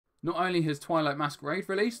Not only has Twilight Masquerade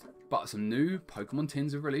released, but some new Pokemon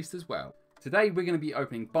tins have released as well. Today we're going to be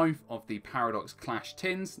opening both of the Paradox Clash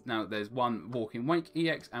tins. Now there's one Walking Wake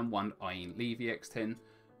EX and one Iron Leave EX tin.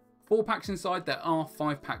 4 packs inside. There are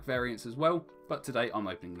 5-pack variants as well, but today I'm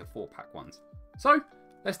opening the 4-pack ones. So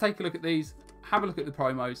let's take a look at these, have a look at the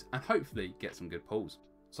promos, and hopefully get some good pulls.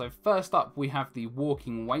 So first up we have the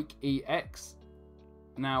Walking Wake EX.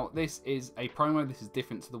 Now, this is a promo. This is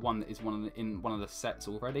different to the one that is in one of the sets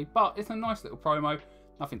already, but it's a nice little promo.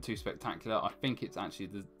 Nothing too spectacular. I think it's actually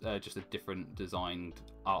just a different designed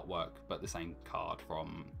artwork, but the same card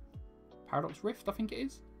from Paradox Rift, I think it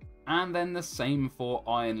is. And then the same for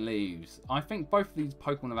Iron Leaves. I think both of these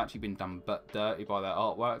Pokemon have actually been done but dirty by their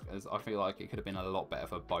artwork, as I feel like it could have been a lot better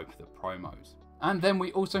for both the promos. And then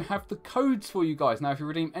we also have the codes for you guys. Now, if you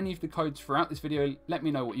redeem any of the codes throughout this video, let me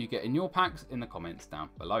know what you get in your packs in the comments down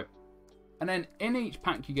below. And then in each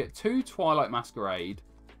pack, you get 2 Twilight Masquerade,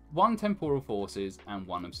 1 Temporal Forces, and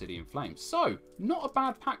 1 Obsidian Flames. So, not a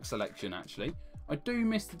bad pack selection, actually. I do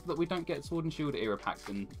miss that we don't get Sword and Shield era packs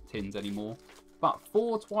and tins anymore. But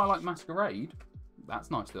for Twilight Masquerade, that's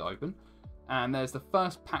nice to open. And there's the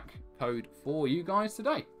first pack code for you guys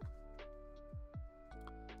today.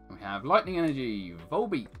 We have Lightning Energy,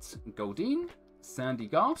 Volbeat, Goldeen,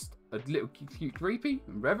 Sandygast, a little cute Reapy,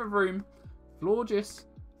 Revavroom, Florges,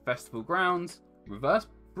 Festival Grounds, Reverse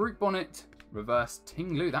Brute Bonnet, Reverse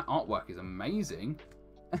Tinglu, that artwork is amazing,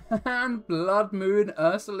 and Blood Moon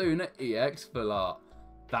Ursaluna EX Full Art.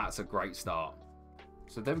 That's a great start.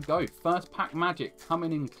 So there we go, first pack magic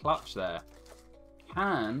coming in clutch there.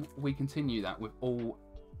 Can we continue that with all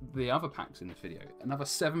the other packs in this video? Another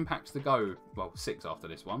 7 packs to go, well 6 after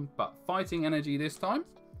this one, but Fighting Energy this time.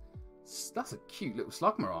 That's a cute little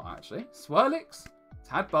Slugma actually. Swirlix,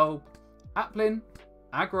 Tadbulb, Applin,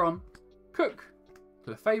 Aggron, Cook,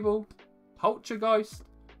 Clefable, Poltergeist,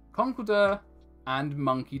 Conkeldurr, and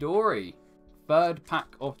Munkidori. Third pack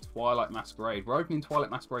of Twilight Masquerade. We're opening Twilight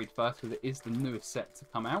Masquerade first because it is the newest set to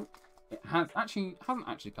come out. It hasn't actually come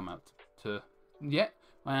out to yet.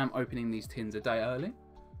 I am opening these tins a day early.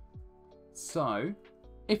 So,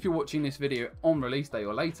 if you're watching this video on release day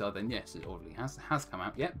or later, then yes, it already has come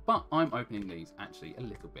out yet, but I'm opening these actually a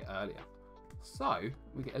little bit earlier. So,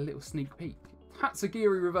 we get a little sneak peek.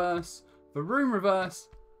 Tatsugiri Reverse, Varoom Reverse,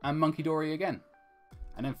 and Munkidori again.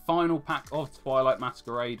 And then final pack of Twilight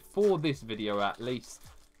Masquerade for this video at least.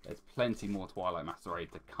 There's plenty more Twilight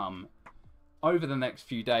Masquerade to come over the next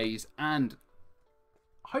few days, and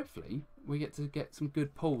hopefully we get some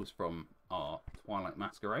good pulls from our Twilight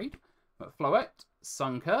Masquerade. But Floette,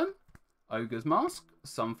 Sunkern, Ogre's Mask,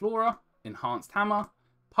 Sunflora, Enhanced Hammer,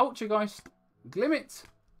 Poltergeist, Glimmet,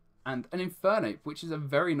 and an Infernape, which is a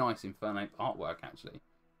very nice Infernape artwork actually.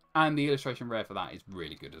 And the illustration rare for that is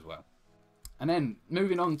really good as well. And then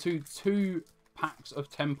moving on to 2 packs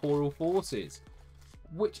of Temporal Forces,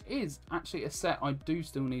 which is actually a set I do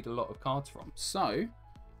still need a lot of cards from. So,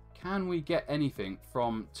 can we get anything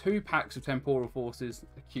from 2 packs of Temporal Forces,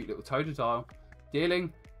 a cute little Totodile,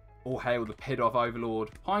 Dealing, All Hail the Pidove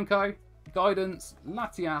Overlord, Pineco, Guidance,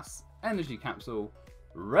 Latias, Energy Capsule,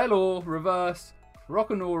 Relor Reverse,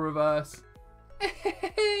 Croconaw Reverse.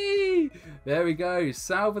 There we go,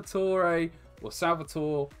 Salvatore, or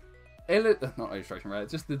Salvatore, not illustration rare,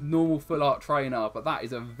 just the normal full art trainer, but that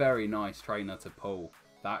is a very nice trainer to pull.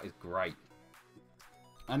 That is great.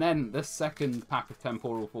 And then the second pack of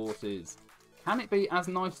Temporal Forces. Can it be as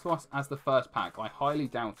nice to us as the first pack? I highly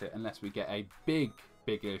doubt it unless we get a big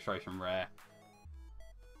illustration rare.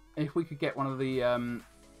 If we could get one of the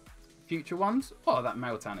future ones. Oh, that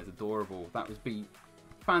Meltan is adorable. That would be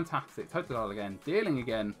fantastic. Totodile again. Dealing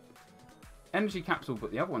again. Energy Capsule,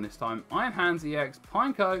 but the other one this time. Iron Hands EX,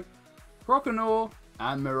 Pineco, Croconaw,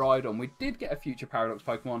 and Miraidon. We did get a future Paradox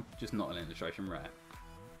Pokemon, just not an illustration rare.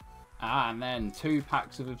 And then 2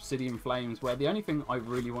 packs of Obsidian Flames, where the only thing I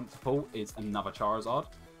really want to pull is another Charizard.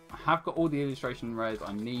 I have got all the illustration rares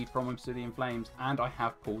I need from Obsidian Flames, and I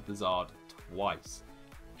have pulled the Zard twice.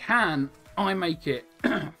 Can I make it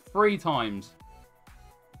 3 times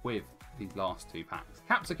with these last 2 packs?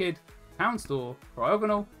 Capsakid, Townstore,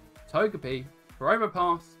 Cryogonal, Togepi,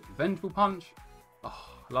 Probopass, Vengeful Punch, oh,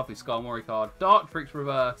 lovely Skarmory card, Dartrix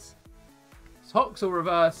Reverse, Toxel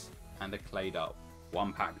Reverse, and a Claydol.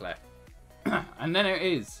 1 pack left. And then it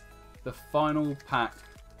is the final pack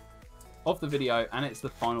of the video, and it's the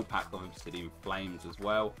final pack of Obsidian Flames as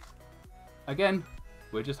well. Again,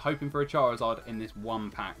 we're just hoping for a Charizard in this 1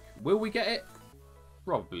 pack. Will we get it?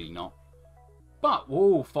 Probably not. But,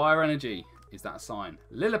 whoa, Fire Energy. Is that a sign?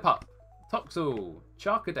 Lillipup, Toxel,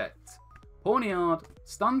 Charcadet, Pawniard,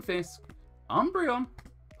 Stunfisk, Umbreon,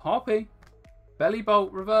 Hoppy, Bellibolt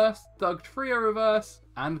reverse, Dugtrio reverse,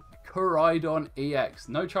 and Koraidon EX.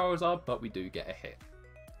 No Charizard, but we do get a hit.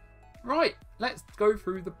 Right, let's go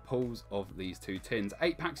through the pulls of these two tins.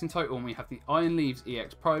 8 packs in total, and we have the Iron Leaves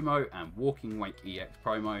EX promo and Walking Wake EX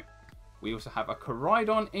promo. We also have a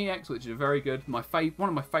Koraidon EX, which is very good. One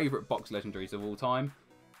of my favourite box legendaries of all time.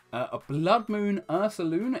 A Blood Moon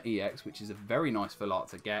Ursaluna EX, which is a very nice full art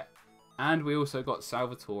to get. And we also got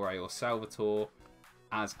Salvatore or Salvatore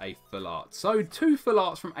as a full art. So 2 full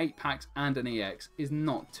arts from 8 packs and an EX is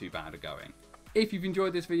not too bad a going. If you've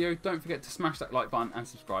enjoyed this video, don't forget to smash that like button and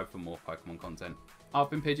subscribe for more Pokemon content. I've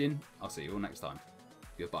been Pigeon. I'll see you all next time.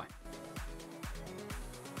 Goodbye.